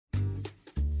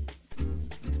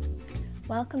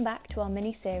Welcome back to our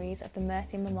mini-series of the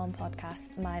Mercy Mum On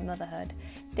podcast, My Motherhood.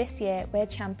 This year, we're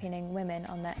championing women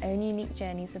on their own unique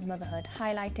journeys with motherhood,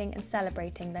 highlighting and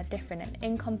celebrating their different and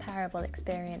incomparable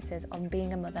experiences on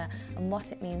being a mother and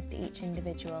what it means to each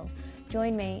individual.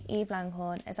 Join me, Eve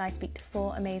Langhorne, as I speak to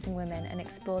 4 amazing women and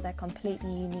explore their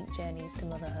completely unique journeys to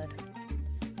motherhood.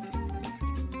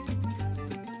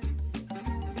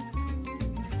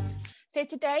 So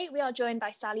today we are joined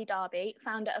by Sally Darby,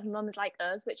 founder of Mums Like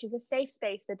Us, which is a safe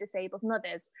space for disabled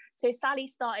mothers. So Sally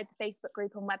started the Facebook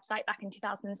group and website back in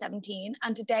 2017,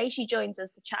 and today she joins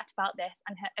us to chat about this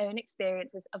and her own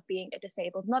experiences of being a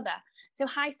disabled mother. So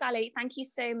hi Sally, thank you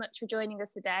so much for joining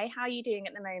us today. How are you doing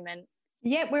at the moment?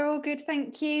 Yeah, we're all good,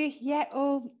 thank you. Yeah,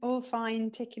 all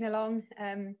fine, ticking along.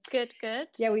 Good.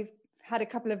 Yeah, we've had a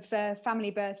couple of family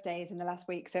birthdays in the last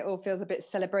week, so it all feels a bit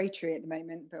celebratory at the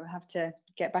moment, but we'll have to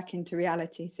get back into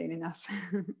reality soon enough.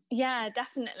 Yeah,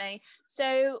 definitely.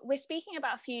 So we're speaking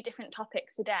about a few different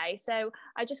topics today. So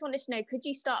I just wanted to know, could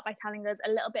you start by telling us a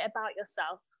little bit about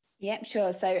yourself? Yep,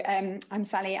 sure. So I'm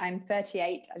Sally, I'm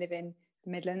 38. I live in the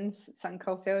Midlands, Sutton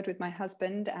Coldfield, with my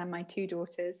husband and my 2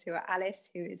 daughters, who are Alice,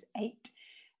 who is 8,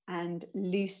 and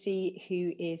Lucy,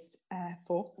 who is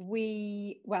 4.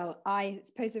 I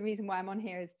suppose the reason why I'm on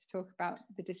here is to talk about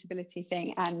the disability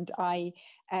thing. And I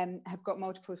have got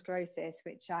multiple sclerosis,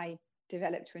 which I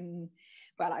developed when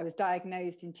I was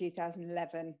diagnosed in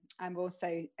 2011. I'm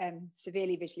also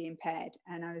severely visually impaired,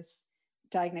 and I was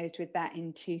diagnosed with that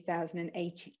in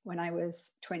 2008 when I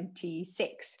was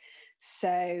 26.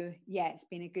 So yeah, it's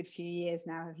been a good few years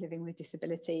now of living with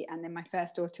disability. And then my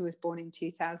first daughter was born in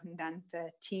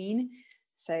 2013.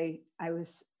 So I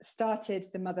started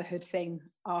the motherhood thing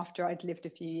after I'd lived a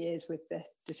few years with the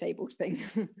disabled thing.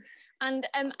 And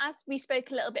as we spoke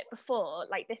a little bit before,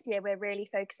 like this year, we're really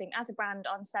focusing as a brand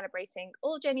on celebrating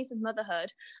all journeys of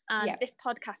motherhood. And This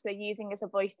podcast we're using as a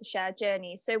voice to share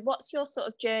journeys. So what's your sort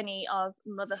of journey of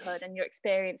motherhood and your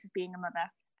experience of being a mother?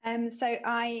 So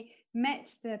I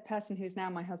met the person who's now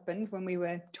my husband when we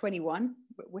were 21,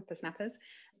 whippersnappers.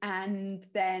 And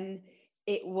then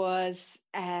it was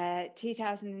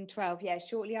 2012,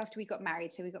 shortly after we got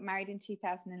married. So we got married in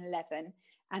 2011.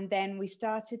 And then we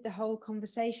started the whole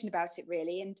conversation about it,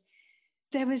 really. And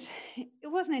it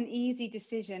wasn't an easy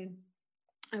decision.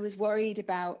 I was worried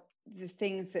about the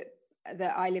things that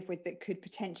I live with that could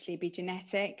potentially be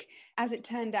genetic. As it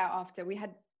turned out, after we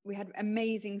had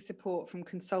amazing support from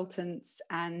consultants,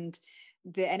 and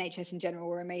the NHS in general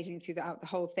were amazing throughout the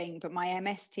whole thing. But my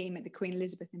MS team at the Queen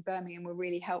Elizabeth in Birmingham were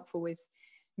really helpful with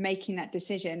making that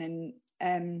decision.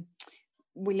 And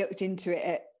we looked into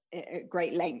it at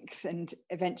great length and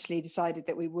eventually decided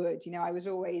that we would. You know, I was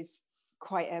always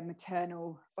quite a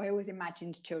maternal, I always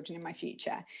imagined children in my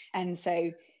future. And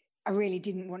so I really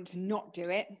didn't want to not do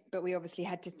it, but we obviously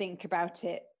had to think about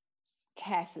it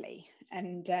carefully.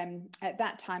 And at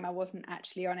that time, I wasn't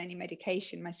actually on any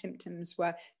medication. My symptoms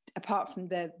were, apart from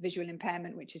the visual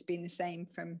impairment, which has been the same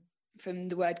from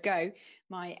the word go,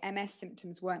 my MS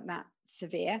symptoms weren't that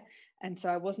severe. And so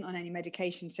I wasn't on any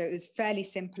medication. So it was fairly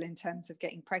simple in terms of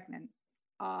getting pregnant.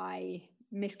 I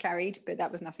miscarried, but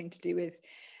that was nothing to do with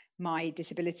my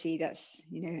disability. That's,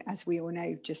 you know, as we all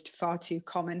know, just far too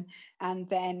common. And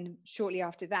then shortly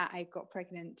after that, I got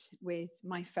pregnant with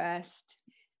my first.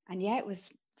 And yeah, it was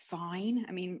fine.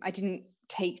 I mean, I didn't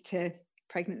take to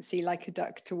pregnancy like a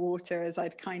duck to water, as I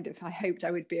hoped I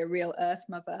would be a real earth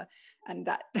mother, and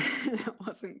that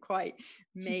wasn't quite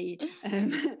me.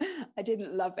 I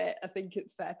didn't love it, I think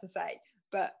it's fair to say,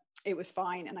 but it was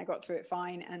fine and I got through it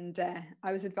fine. And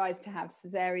I was advised to have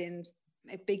cesareans.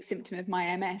 A big symptom of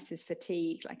my MS is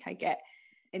fatigue. Like, I get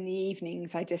in the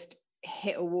evenings, I just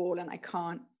hit a wall and I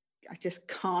just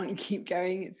can't keep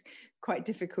going. It's quite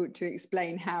difficult to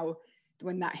explain how,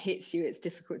 when that hits you, it's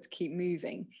difficult to keep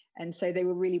moving. And so they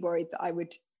were really worried that I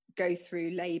would go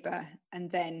through labour and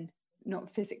then not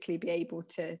physically be able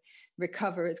to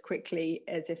recover as quickly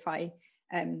as if I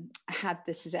had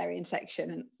the cesarean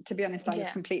section. And to be honest, I was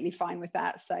completely fine with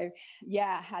that. So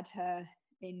yeah, I had her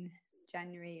in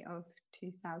January of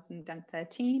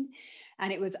 2013.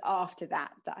 And it was after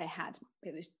that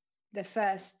it was the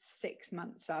first 6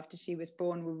 months after she was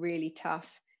born were really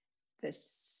tough.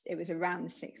 It was around the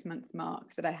 6-month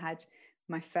mark that I had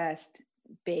my first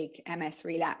big MS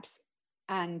relapse.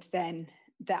 And then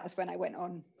that was when I went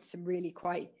on some really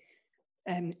quite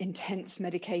intense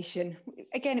medication.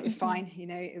 Again, it was fine, you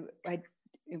know,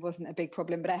 it wasn't a big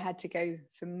problem, but I had to go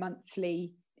for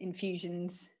monthly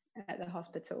infusions at the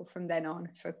hospital from then on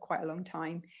for quite a long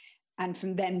time. And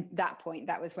from that point,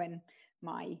 that was when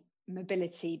my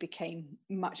mobility became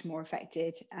much more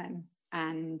affected.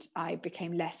 And I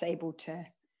became less able to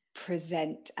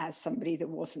present as somebody that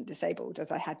wasn't disabled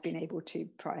as I had been able to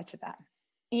prior to that.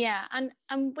 Yeah, and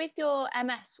with your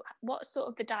MS, what's sort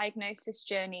of the diagnosis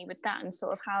journey with that, and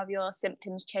sort of how have your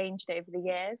symptoms changed over the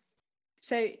years?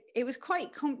 So it was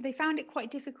they found it quite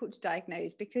difficult to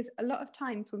diagnose, because a lot of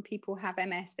times when people have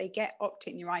MS, they get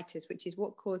optic neuritis, which is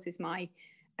what causes my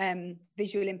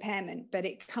visual impairment, but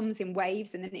it comes in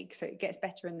waves, and then it gets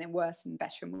better and then worse and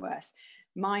better and worse.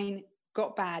 Mine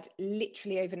got bad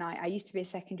literally overnight. I used to be a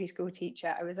secondary school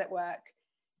teacher. I was at work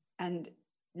and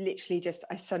literally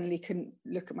I suddenly couldn't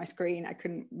look at my screen. I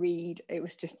couldn't read. It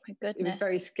was just, it was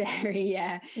very scary.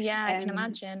 Yeah. Yeah, I can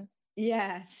imagine.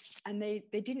 Yeah. And they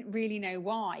didn't really know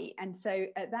why. And so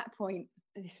at that point,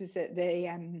 this was at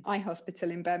the eye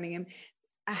hospital in Birmingham,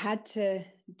 I had to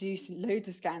do loads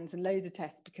of scans and loads of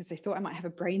tests because they thought I might have a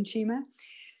brain tumor,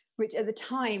 which at the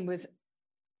time was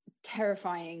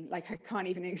terrifying. Like, I can't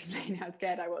even explain how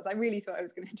scared I was. I really thought I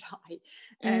was going to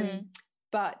die.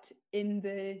 But in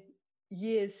the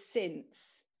years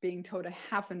since, being told I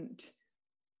haven't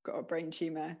got a brain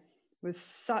tumor was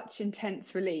such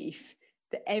intense relief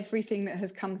that everything that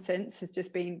has come since has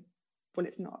just been, well,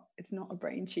 it's not a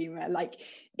brain tumor. Like,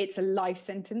 it's a life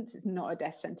sentence. It's not a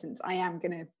death sentence. I am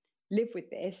going to live with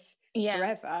this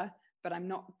forever, but I'm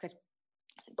not going to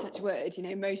touch wood. You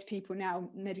know, most people now,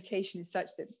 medication is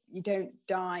such that you don't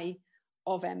die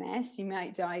of MS. You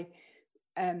might die,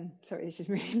 sorry, this is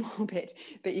really morbid,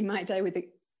 but you might die with the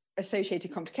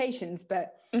associated complications,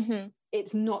 but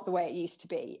it's not the way it used to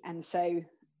be. And so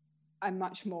I'm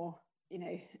much more, you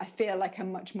know, I feel like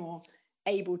I'm much more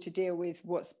able to deal with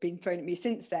what's been thrown at me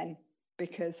since then,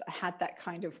 because I had that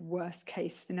kind of worst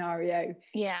case scenario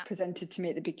presented to me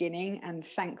at the beginning, and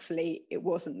thankfully it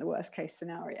wasn't the worst case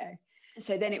scenario.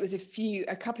 So then it was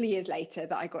a couple of years later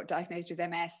that I got diagnosed with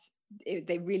MS.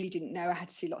 They really didn't know. I had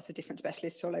to see lots of different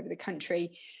specialists all over the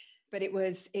country, but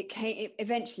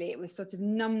eventually it was sort of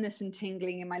numbness and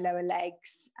tingling in my lower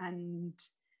legs, and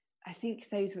I think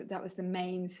that was the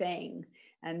main thing.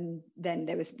 And then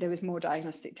there was more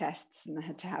diagnostic tests, and I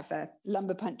had to have a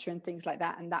lumbar puncture and things like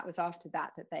that. And that was after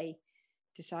that they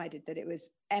decided that it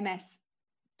was MS,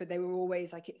 but they were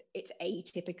always like, it's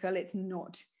atypical. It's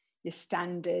not your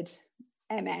standard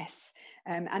MS.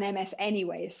 And MS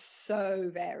anyway is so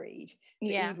varied.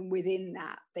 But even within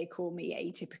that, they call me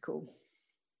atypical.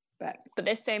 But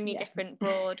there's so many different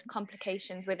broad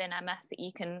complications within MS that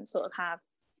you can sort of have.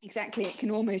 Exactly. It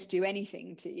can almost do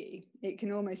anything to you. It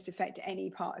can almost affect any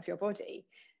part of your body.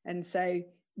 And so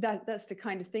that's the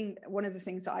kind of thing. One of the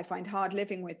things that I find hard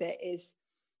living with it is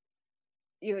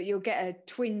you'll get a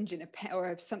twinge in a pet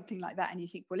or something like that, and you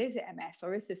think, well, is it MS,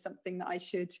 or is this something that I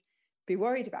should be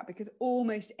worried about? Because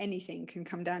almost anything can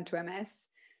come down to MS,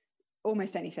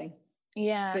 almost anything.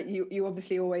 Yeah. But you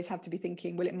obviously always have to be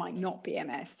thinking, well, it might not be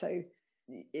MS. So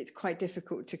it's quite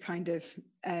difficult to kind of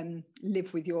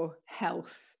live with your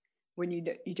health when you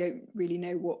don't really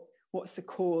know what's the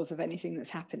cause of anything that's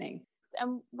happening.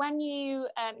 When you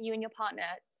and your partner,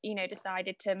 you know,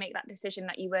 decided to make that decision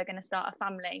that you were going to start a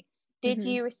family, did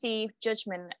you receive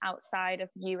judgment outside of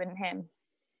you and him?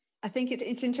 I think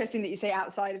it's interesting that you say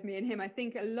outside of me and him. I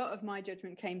think a lot of my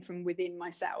judgment came from within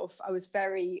myself. I was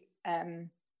very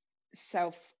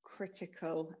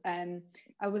self-critical, and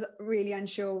I was really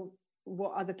unsure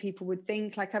what other people would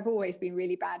think. Like, I've always been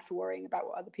really bad for worrying about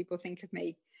what other people think of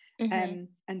me. And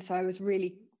so I was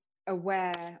really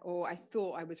aware, or I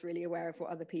thought I was really aware of what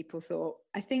other people thought.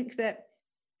 I think that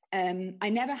I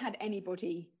never had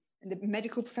anybody, the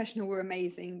medical professionals were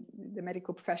amazing. The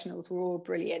medical professionals were all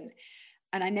brilliant.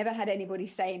 And I never had anybody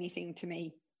say anything to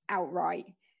me outright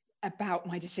about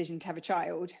my decision to have a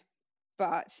child.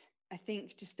 But I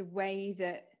think just the way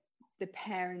that the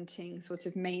parenting sort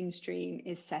of mainstream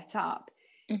is set up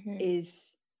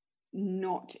is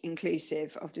not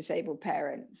inclusive of disabled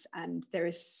parents. And there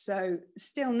is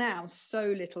still now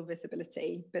so little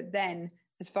visibility. But then,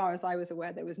 as far as I was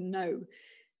aware, there was no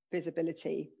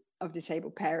visibility of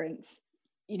disabled parents.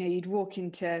 You know, you'd walk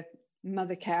into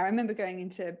Mothercare. I remember going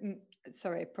into,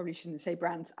 sorry, I probably shouldn't say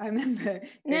brands. I remember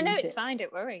it's fine,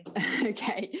 don't worry.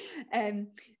 Okay. And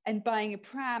buying a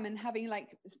pram and having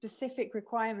like specific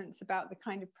requirements about the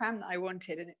kind of pram that I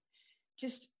wanted, and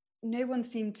just no one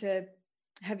seemed to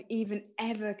have even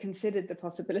ever considered the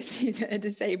possibility that a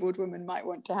disabled woman might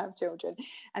want to have children.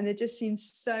 And there just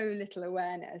seems so little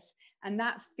awareness, and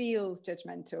that feels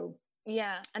judgmental.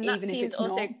 Yeah, and that seems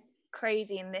also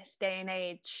crazy in this day and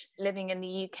age, living in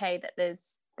the UK, that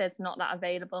there's not that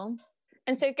available.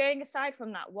 And so, going aside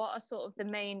from that, what are sort of the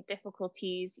main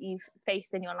difficulties you've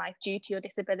faced in your life due to your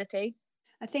disability?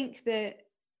 I think the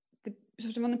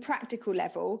sort of on the practical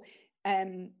level,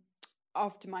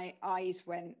 after my eyes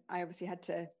went, I obviously had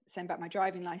to send back my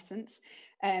driving license,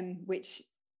 which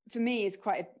for me is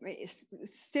it's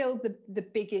still the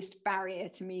biggest barrier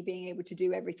to me being able to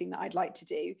do everything that I'd like to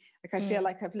do. Like I feel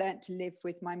like I've learned to live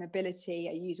with my mobility.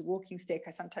 I use a walking stick.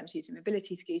 I sometimes use a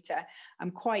mobility scooter.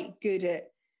 I'm quite good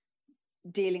at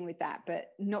dealing with that,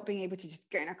 but not being able to just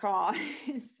go in a car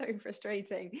is so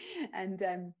frustrating. And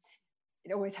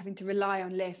always having to rely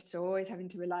on lifts, or always having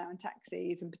to rely on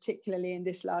taxis, and particularly in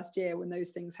this last year when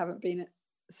those things haven't been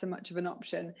so much of an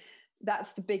option,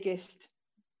 that's the biggest,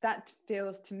 that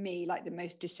feels to me like the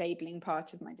most disabling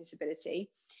part of my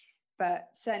disability. But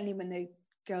certainly when the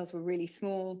girls were really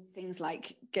small, things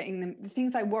like getting them, the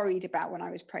things I worried about when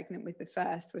I was pregnant with the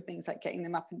first were things like getting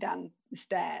them up and down the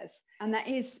stairs. And that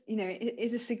is, you know, it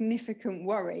is a significant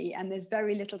worry, and there's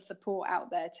very little support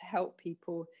out there to help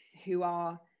people who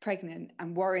are pregnant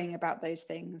and worrying about those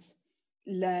things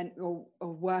learn or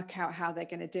work out how they're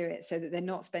going to do it, so that they're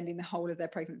not spending the whole of their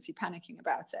pregnancy panicking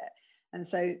about it. And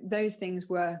so those things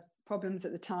were problems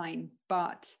at the time.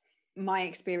 But my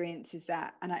experience is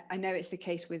that, and I know it's the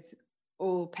case with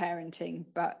all parenting,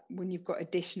 but when you've got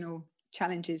additional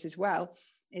challenges as well,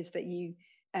 is that you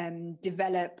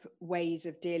develop ways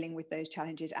of dealing with those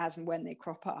challenges as and when they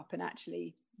crop up. And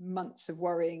actually months of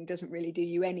worrying doesn't really do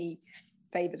you any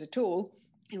favors at all.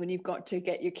 And when you've got to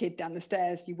get your kid down the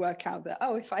stairs, you work out that,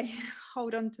 oh, if I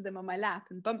hold on to them on my lap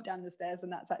and bump down the stairs, then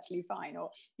that's actually fine. Or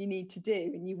you need to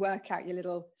do, and you work out your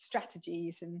little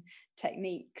strategies and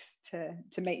techniques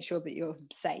to make sure that you're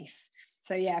safe.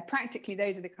 So yeah, practically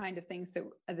those are the kind of things that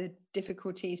are the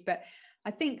difficulties. But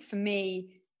I think for me,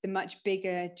 the much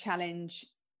bigger challenge,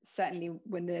 certainly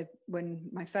when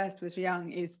my first was young,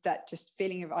 is that just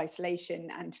feeling of isolation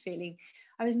and feeling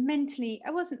I was mentally,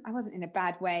 I wasn't in a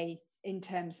bad way in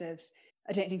terms of,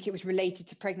 I don't think it was related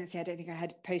to pregnancy. I don't think I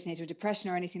had postnatal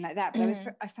depression or anything like that,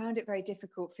 but I found it very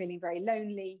difficult, feeling very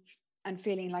lonely and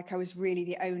feeling like I was really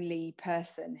the only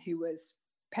person who was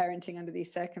parenting under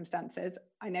these circumstances.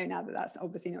 I know now that that's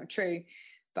obviously not true,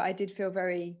 but I did feel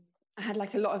I had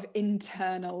like a lot of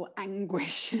internal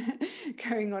anguish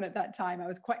going on at that time. I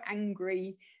was quite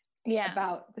angry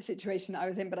about the situation that I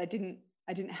was in, but I didn't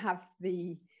have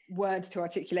the words to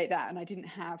articulate that, and I didn't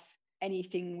have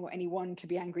anything or anyone to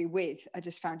be angry with. I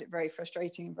just found it very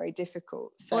frustrating and very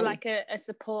difficult. So, or like a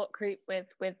support group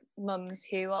with mums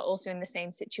who are also in the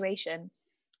same situation.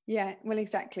 Yeah, well,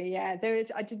 exactly. Yeah,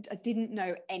 I didn't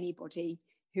know anybody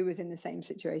who was in the same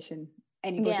situation.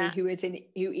 Anybody who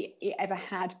ever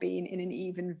had been in an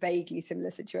even vaguely similar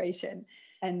situation.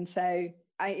 And so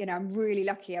I'm really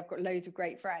lucky. I've got loads of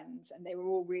great friends, and they were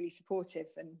all really supportive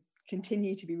and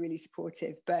continue to be really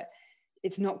supportive. But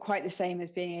it's not quite the same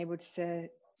as being able to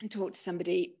talk to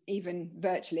somebody, even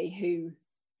virtually, who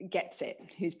gets it,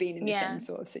 who's been in the same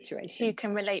sort of situation, who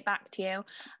can relate back to you.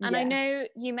 And I know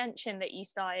you mentioned that you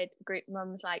started the group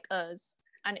Mums Like Us,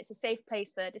 and it's a safe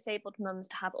place for disabled mums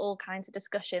to have all kinds of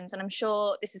discussions, and I'm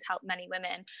sure this has helped many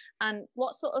women. And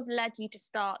what sort of led you to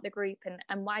start the group,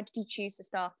 and why did you choose to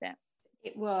start it?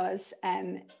 It was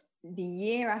the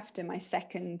year after my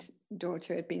second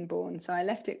daughter had been born, so I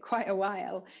left it quite a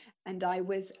while, and I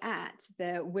was at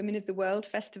the Women of the World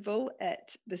Festival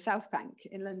at the South Bank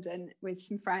in London with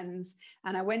some friends,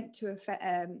 and I went to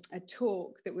a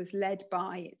talk that was led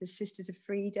by the Sisters of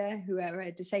Frida, who are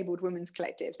a disabled women's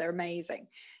collective. They're amazing,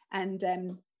 and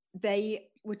they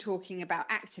were talking about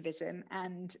activism,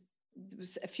 and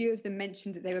a few of them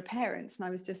mentioned that they were parents, and I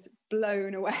was just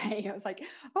blown away. I was like,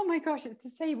 oh my gosh, it's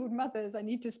disabled mothers. I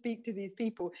need to speak to these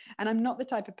people. And I'm not the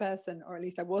type of person, or at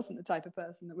least I wasn't the type of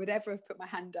person, that would ever have put my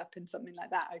hand up in something like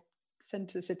that. I tend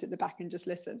to sit at the back and just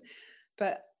listen.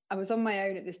 But I was on my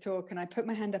own at this talk, and I put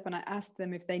my hand up and I asked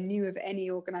them if they knew of any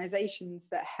organizations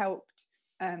that helped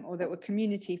or that were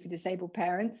community for disabled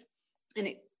parents. And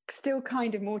it still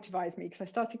kind of mortifies me, because I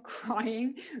started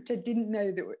crying, which I didn't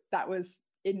know that was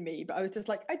in me, but I was just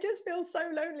like, I just feel so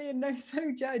lonely and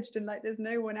so judged, and like there's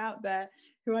no one out there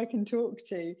who I can talk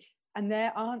to. And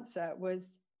their answer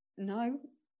was no.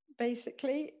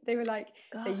 Basically, they were like,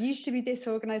 there used to be this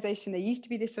organization,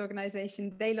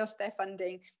 they lost their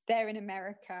funding, they're in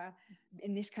America,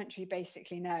 in this country,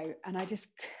 basically no. And I just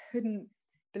couldn't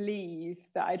believe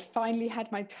that I'd finally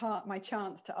had my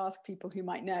chance to ask people who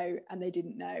might know, and they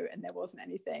didn't know, and there wasn't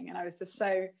anything. And I was just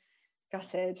so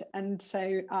gutted. And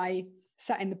so I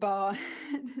sat in the bar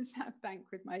at the South Bank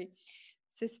with my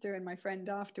sister and my friend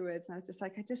afterwards, and I was just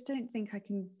like, I just don't think I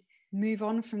can move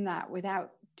on from that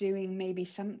without doing maybe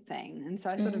something. And so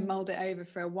I sort of mulled it over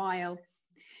for a while,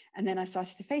 and then I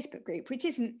started the Facebook group, which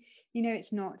isn't,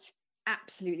 it's not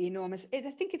absolutely enormous. I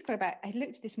think it's got about, I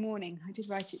looked this morning, I did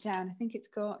write it down. I think it's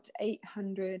got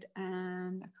 800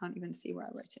 and I can't even see where I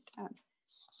wrote it down.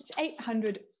 It's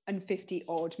 850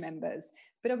 odd members,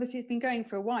 but obviously it's been going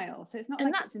for a while. So it's not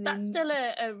and like that's still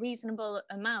a reasonable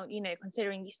amount, you know,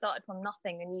 considering you started from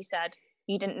nothing and you said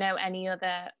you didn't know any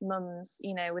other mums,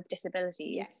 you know, with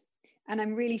disabilities. Yeah. And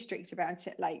I'm really strict about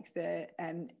it, like the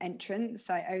entrance.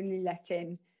 I only let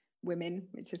in women,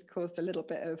 which has caused a little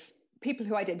bit of people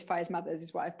who identify as mothers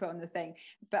is what I've put on the thing.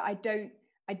 But I do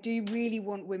really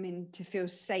want women to feel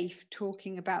safe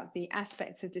talking about the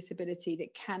aspects of disability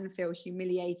that can feel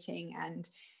humiliating and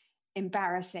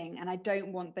embarrassing, and I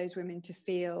don't want those women to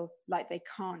feel like they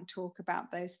can't talk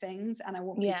about those things, and I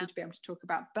want people to be able to talk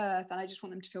about birth, and I just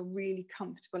want them to feel really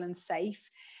comfortable and safe.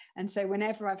 And so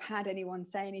whenever I've had anyone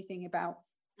say anything about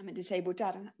I'm a disabled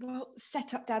dad, I'm like, well,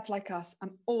 set up dads like us,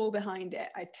 I'm all behind it,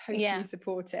 I totally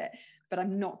support it, but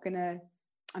I'm not gonna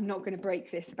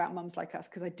break this about mums like us,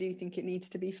 because I do think it needs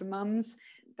to be for mums.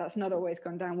 That's not always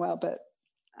gone down well, but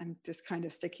I'm just kind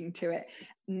of sticking to it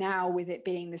now. With it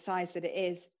being the size that it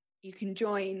is, you can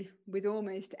join with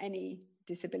almost any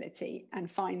disability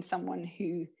and find someone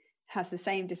who has the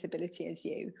same disability as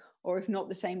you, or if not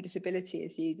the same disability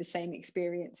as you, the same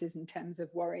experiences in terms of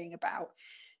worrying about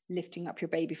lifting up your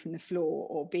baby from the floor,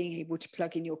 or being able to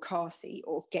plug in your car seat,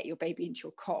 or get your baby into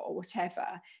your cot, or whatever,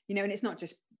 you know. And it's not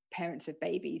just parents of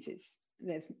babies,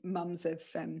 there's mums of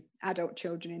adult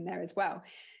children in there as well.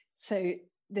 So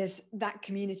there's that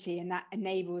community, and that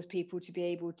enables people to be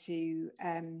able to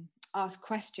ask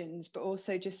questions, but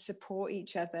also just support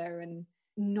each other and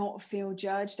not feel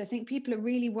judged. I think people are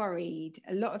really worried.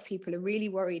 A lot of people are really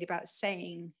worried about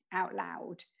saying out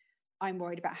loud, I'm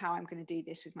worried about how I'm going to do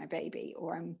this with my baby,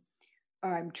 or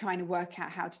I'm trying to work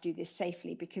out how to do this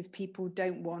safely, because people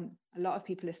don't want, a lot of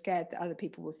people are scared that other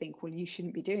people will think, well, you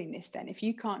shouldn't be doing this then. If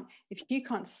you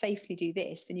can't safely do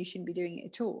this, then you shouldn't be doing it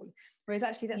at all. Whereas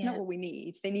actually that's not what we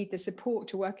need. They need the support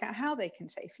to work out how they can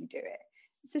safely do it.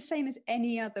 It's the same as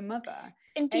any other mother.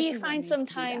 And do you find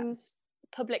sometimes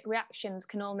public reactions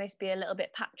can almost be a little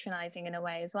bit patronizing in a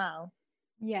way as well?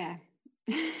 Yeah.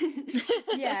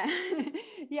 yeah.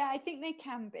 Yeah, I think they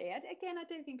can be. Again, I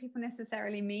don't think people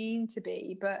necessarily mean to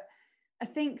be, but I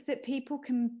think that people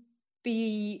can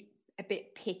be a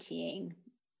bit pitying,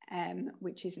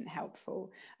 which isn't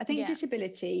helpful. I think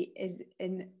disability is,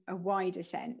 in a wider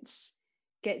sense,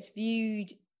 gets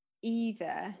viewed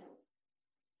either,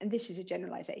 and this is a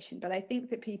generalization, but I think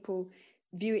that people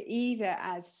view it either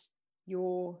as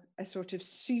you're a sort of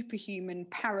superhuman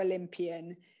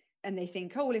Paralympian, and they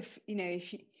think, oh, well, if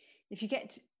you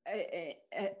get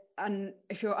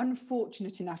if you're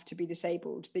unfortunate enough to be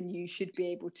disabled, then you should be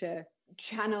able to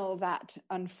channel that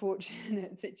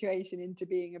unfortunate situation into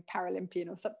being a Paralympian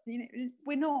or something. You know,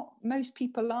 we're not. Most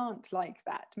people aren't like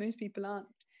that. Most people aren't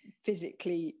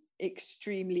physically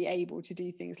extremely able to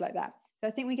do things like that. So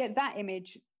I think we get that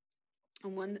image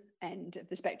on one end of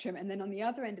the spectrum, and then on the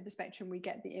other end of the spectrum we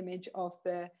get the image of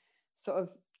the sort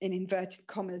of, in inverted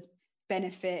commas,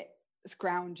 benefit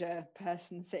scrounger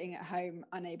person sitting at home,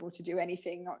 unable to do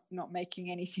anything, not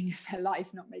making anything of their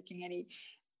life, not making any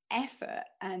effort.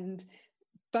 And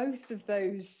both of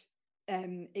those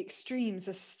extremes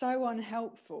are so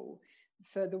unhelpful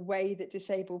for the way that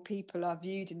disabled people are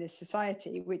viewed in this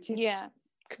society, which is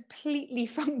completely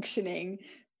functioning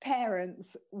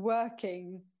parents,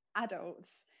 working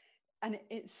adults. And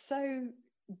it's so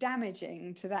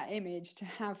damaging to that image to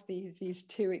have these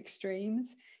two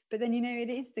extremes. But then, you know, it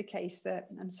is the case that,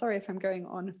 I'm sorry if I'm going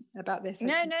on about this.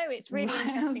 No, it's really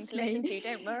interesting to listen to,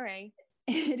 don't worry.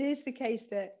 It is the case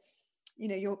that, you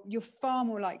know, you're far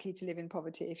more likely to live in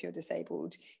poverty if you're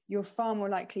disabled. You're far more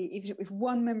likely, if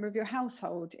one member of your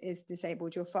household is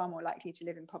disabled, you're far more likely to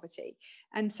live in poverty.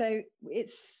 And so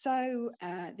it's so,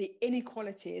 the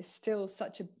inequality is still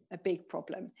such a big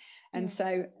problem. And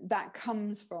so that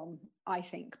comes from, I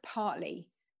think, partly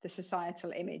the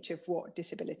societal image of what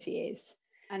disability is.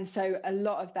 And so a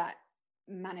lot of that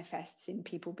manifests in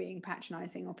people being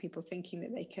patronizing, or people thinking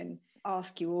that they can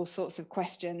ask you all sorts of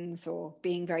questions, or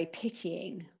being very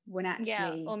pitying, when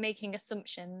actually or making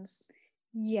assumptions.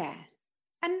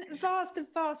 And the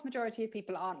vast majority of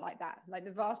people aren't like that. Like,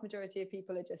 the vast majority of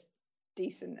people are just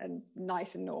decent and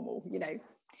nice and normal, you know.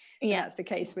 And that's the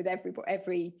case with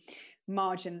every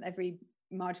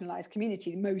marginalized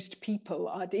community. Most people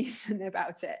are decent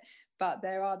about it. But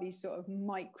there are these sort of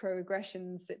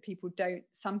microaggressions that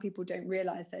some people don't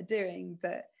realize they're doing,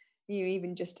 that, you know,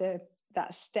 even just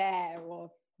that stare,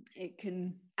 or it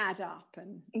can add up.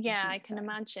 And I can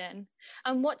imagine.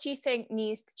 And what do you think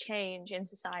needs to change in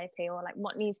society, or like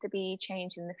what needs to be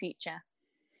changed in the future?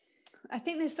 I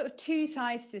think there's sort of two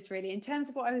sides to this, really, in terms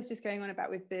of what I was just going on about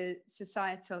with the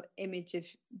societal image of,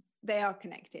 they are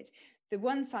connected. The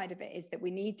one side of it is that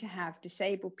we need to have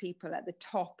disabled people at the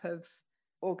top of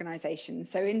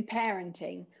organizations. So in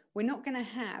parenting, we're not going to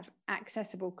have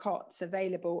accessible cots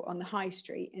available on the high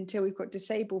street until we've got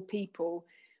disabled people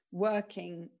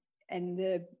working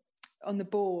on the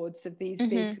boards of these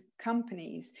big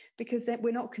companies, because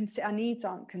we're not our needs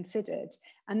aren't considered.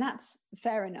 And that's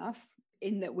fair enough,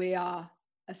 in that we are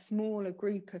a smaller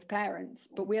group of parents,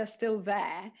 but we are still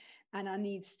there and our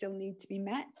needs still need to be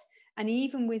met. And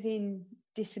even within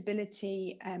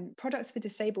disability, products for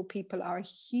disabled people are a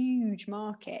huge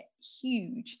market,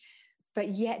 huge, but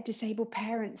yet disabled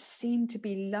parents seem to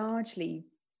be largely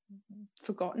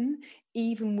forgotten,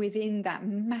 even within that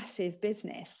massive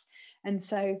business. And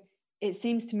so it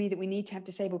seems to me that we need to have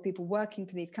disabled people working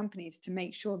for these companies to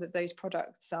make sure that those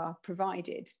products are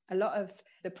provided. A lot of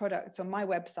the products on my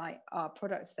website are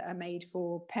products that are made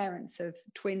for parents of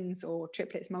twins or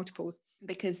triplets, multiples,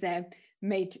 because they're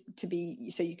made to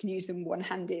be, so you can use them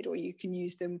one-handed, or you can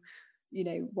use them, you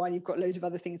know, while you've got loads of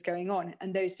other things going on.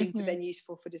 And those things are then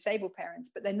useful for disabled parents,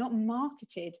 but they're not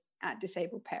marketed at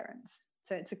disabled parents.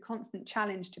 So it's a constant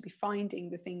challenge to be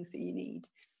finding the things that you need.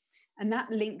 And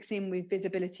that links in with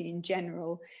visibility in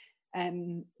general.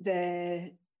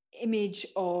 The image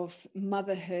of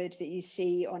motherhood that you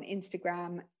see on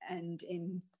Instagram and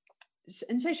in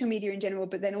social media in general,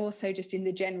 but then also just in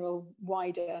the general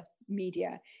wider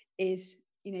media, is,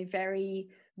 you know, very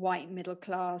white, middle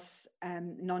class,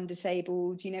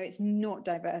 non-disabled. You know, it's not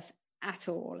diverse at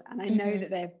all. And I know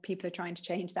that people are trying to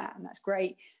change that, and that's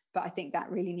great, but I think that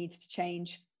really needs to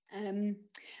change. And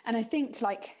I think,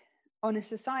 like, on a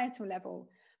societal level,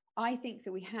 I think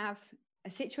that we have a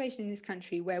situation in this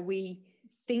country where we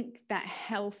think that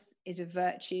health is a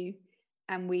virtue,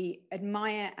 and we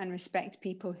admire and respect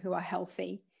people who are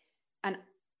healthy. And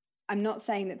I'm not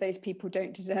saying that those people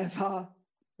don't deserve our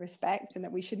respect and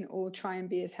that we shouldn't all try and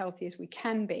be as healthy as we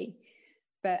can be.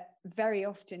 But very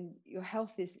often your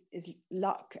health is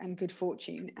luck and good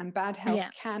fortune, and bad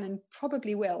health can and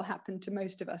probably will happen to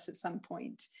most of us at some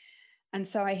point. And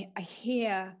so I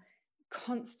hear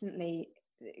constantly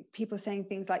people saying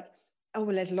things like, oh,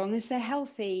 well, as long as they're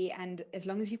healthy and as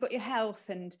long as you've got your health,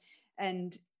 and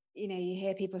you know, you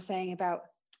hear people saying about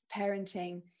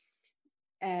parenting,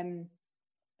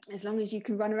 as long as you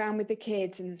can run around with the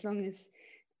kids, and as long as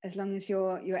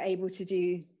you're able to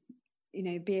do, you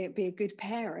know, be a good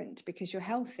parent because you're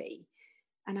healthy.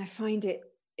 And I find it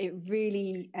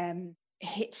really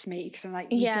hits me, because I'm like,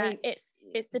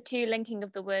 it's the two linking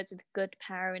of the words with good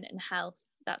parent and health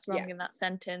that's wrong in that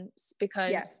sentence,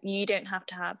 because you don't have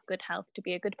to have good health to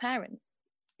be a good parent.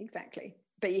 Exactly.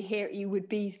 But you would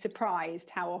be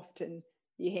surprised how often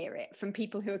you hear it from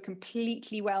people who are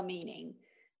completely well-meaning,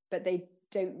 but they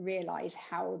don't realize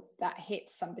how that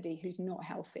hits somebody who's not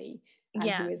healthy and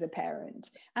who is a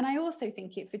parent. And I also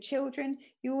think it for children,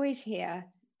 you always hear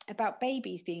about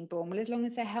babies being born, well, as long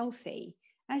as they're healthy.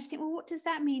 And I just think, well, what does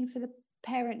that mean for the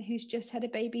parent who's just had a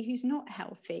baby who's not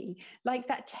healthy? Like,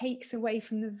 that takes away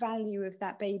from the value of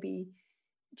that baby.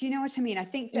 Do you know what I mean? I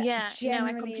think that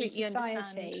generally in society,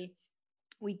 understand.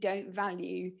 We don't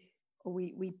value, or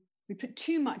we put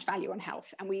too much value on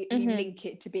health, and we link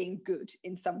it to being good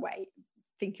in some way,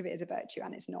 think of it as a virtue,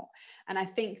 and it's not. And I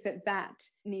think that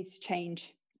needs to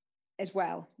change as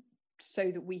well,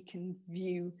 so that we can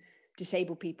view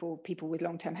disabled people with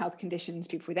long-term health conditions,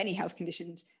 people with any health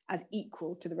conditions, as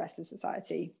equal to the rest of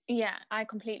society. Yeah, I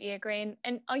completely agree.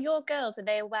 And are your girls, are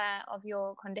they aware of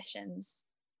your conditions?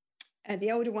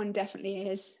 The older one definitely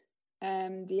is.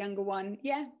 The younger one,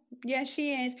 yeah,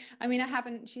 she is. I mean,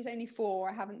 she's only 4.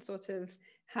 I haven't sort of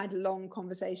had long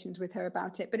conversations with her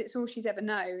about it, but it's all she's ever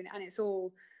known, and it's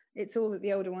all that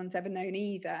the older one's ever known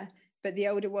either. But the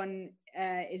older one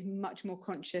is much more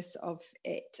conscious of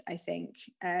it, I think.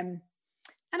 And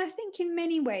I think in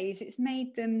many ways it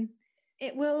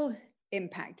will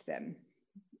impact them,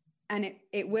 and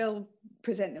it will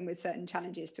present them with certain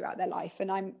challenges throughout their life.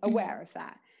 And I'm aware of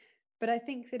that. But I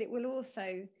think that it will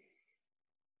also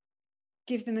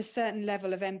give them a certain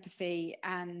level of empathy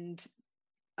and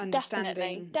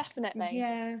understanding. Definitely.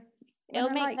 Yeah. It'll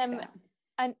make them,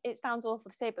 and it sounds awful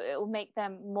to say, but it will make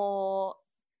them more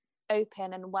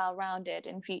open and well-rounded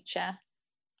in future.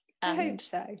 I hope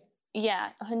so.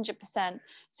 Yeah, 100%.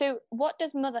 So what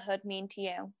does motherhood mean to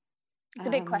you? It's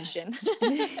a big question.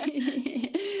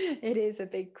 It is a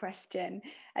big question.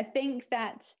 I think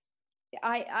that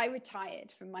I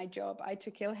retired from my job. I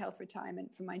took ill health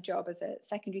retirement from my job as a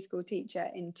secondary school teacher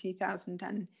in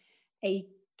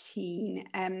 2018.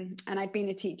 And I'd been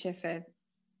a teacher for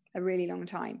a really long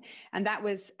time. And that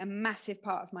was a massive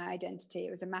part of my identity.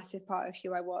 It was a massive part of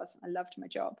who I was. I loved my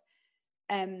job.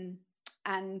 And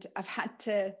I've had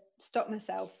to stop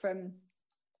myself from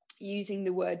using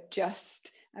the word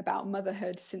just about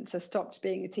motherhood since I stopped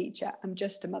being a teacher. I'm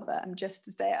just a mother. I'm just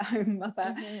a stay-at-home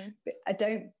mother. But I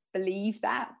don't believe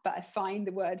that, but I find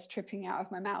the words tripping out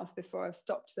of my mouth before I've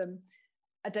stopped them.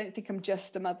 I don't think I'm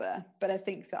just a mother, but I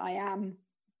think that I am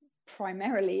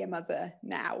primarily a mother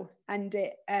now. And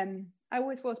I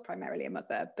always was primarily a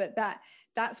mother, but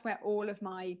that's where all of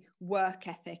my work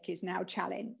ethic is now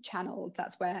channeled.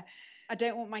 That's where I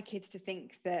don't want my kids to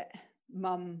think that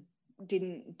mum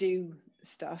didn't do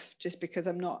stuff just because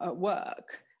I'm not at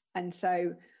work. And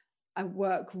so I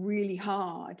work really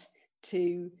hard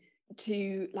to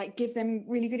like give them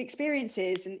really good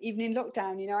experiences. And even in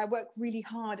lockdown, I work really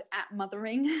hard at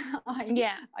mothering.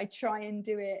 I try and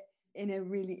do it in a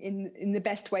really in the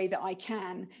best way that I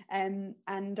can. And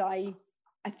I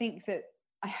think that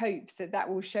I hope that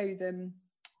will show them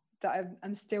that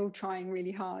I'm still trying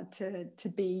really hard to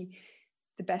be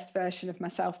the best version of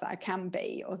myself that I can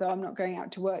be. Although I'm not going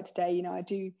out to work today,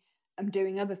 I'm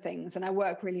doing other things, and I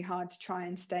work really hard to try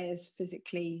and stay as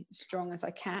physically strong as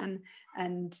I can.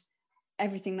 And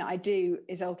everything that I do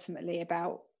is ultimately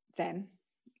about them.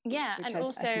 Yeah, and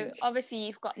also obviously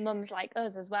you've got mums like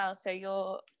us as well, so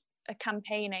you're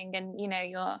campaigning and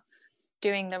you're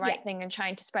doing the right thing and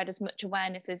trying to spread as much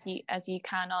awareness as you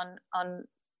can on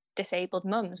disabled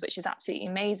mums, which is absolutely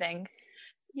amazing.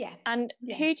 And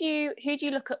who do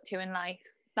you look up to in life?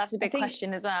 That's a big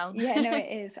question as well. Yeah, no, it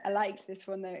is. I liked this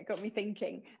one though. It got me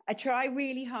thinking. I try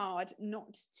really hard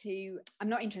I'm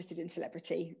not interested in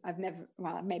celebrity.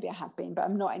 Maybe I have been, but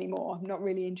I'm not anymore. I'm not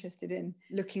really interested in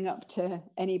looking up to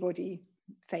anybody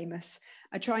famous.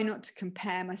 I try not to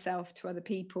compare myself to other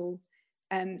people.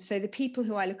 So the people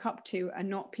who I look up to are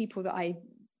not people that I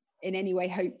in any way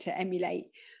hope to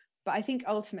emulate. But I think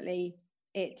ultimately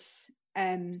it's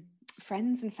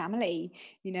friends and family,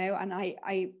 and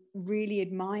I really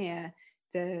admire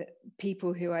the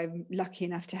people who I'm lucky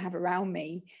enough to have around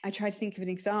me. I try to think of an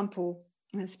example.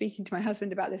 I was speaking to my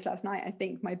husband about this last night. I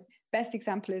think my best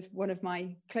example is one of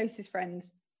my closest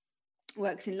friends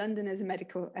works in London as a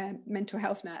mental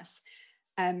health nurse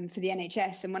for the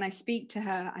NHS. And when I speak to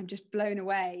her, I'm just blown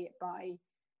away by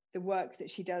the work that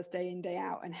she does day in, day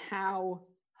out, and how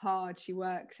hard she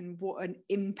works and what an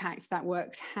impact that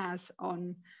work has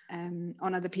on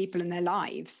other people in their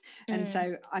lives. And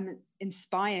so I'm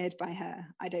inspired by her.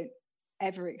 I don't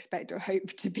ever expect or hope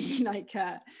to be like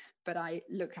her, but I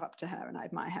look up to her and I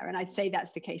admire her. And I'd say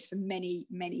that's the case for many,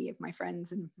 many of my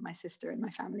friends and my sister and my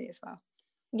family as well.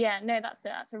 Yeah, no,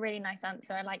 that's a really nice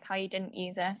answer. I like how you didn't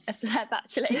use a celeb,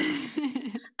 actually.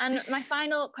 And my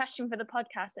final question for the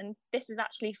podcast, and this has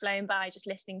actually flown by just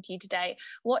listening to you today.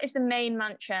 What is the main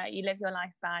mantra you live your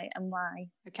life by, and why?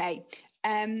 Okay.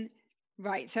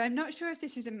 Right. So I'm not sure if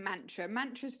this is a mantra.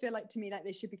 Mantras feel like to me like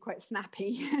they should be quite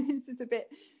snappy. This is a bit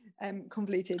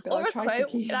convoluted, but or I'll try to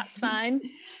keep. That's fine.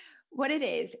 What it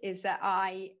is that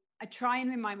I try and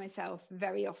remind myself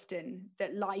very often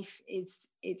that life it's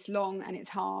long and it's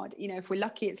hard. If we're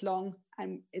lucky, it's long,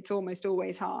 and it's almost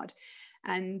always hard.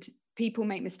 And people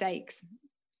make mistakes,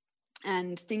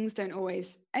 and things don't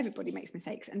always, everybody makes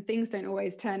mistakes, and things don't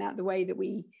always turn out the way that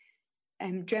we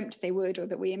dreamt they would, or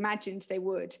that we imagined they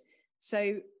would.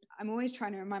 So I'm always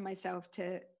trying to remind myself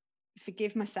to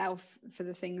forgive myself for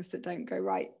the things that don't go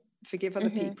right, forgive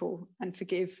other people, and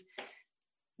forgive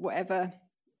whatever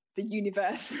the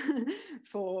universe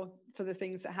for the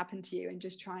things that happen to you, and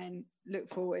just try and look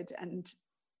forward and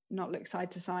not look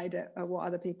side to side at what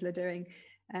other people are doing.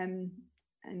 And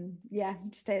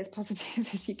stay as positive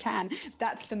as you can.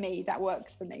 That's for me. That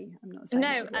works for me. I'm not saying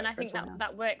and I think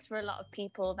that works for a lot of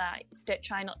people, that don't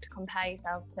try not to compare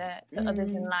yourself to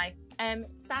others in life.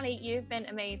 Sally, you've been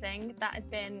amazing. That has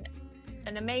been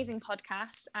an amazing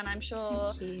podcast, and I'm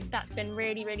sure that's been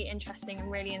really, really interesting and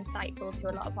really insightful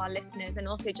to a lot of our listeners, and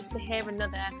also just to hear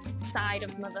another side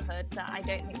of motherhood that I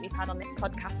don't think we've had on this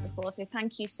podcast before. So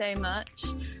thank you so much,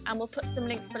 and we'll put some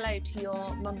links below to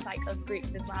your Mums Like Us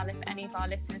groups as well if any of our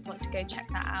listeners want to go check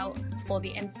that out, or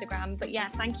the Instagram. But yeah,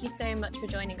 thank you so much for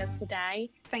joining us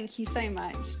today. Thank you so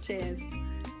much. Cheers.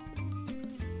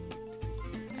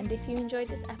 And if you enjoyed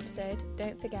this episode,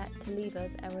 don't forget to leave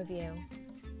us a review.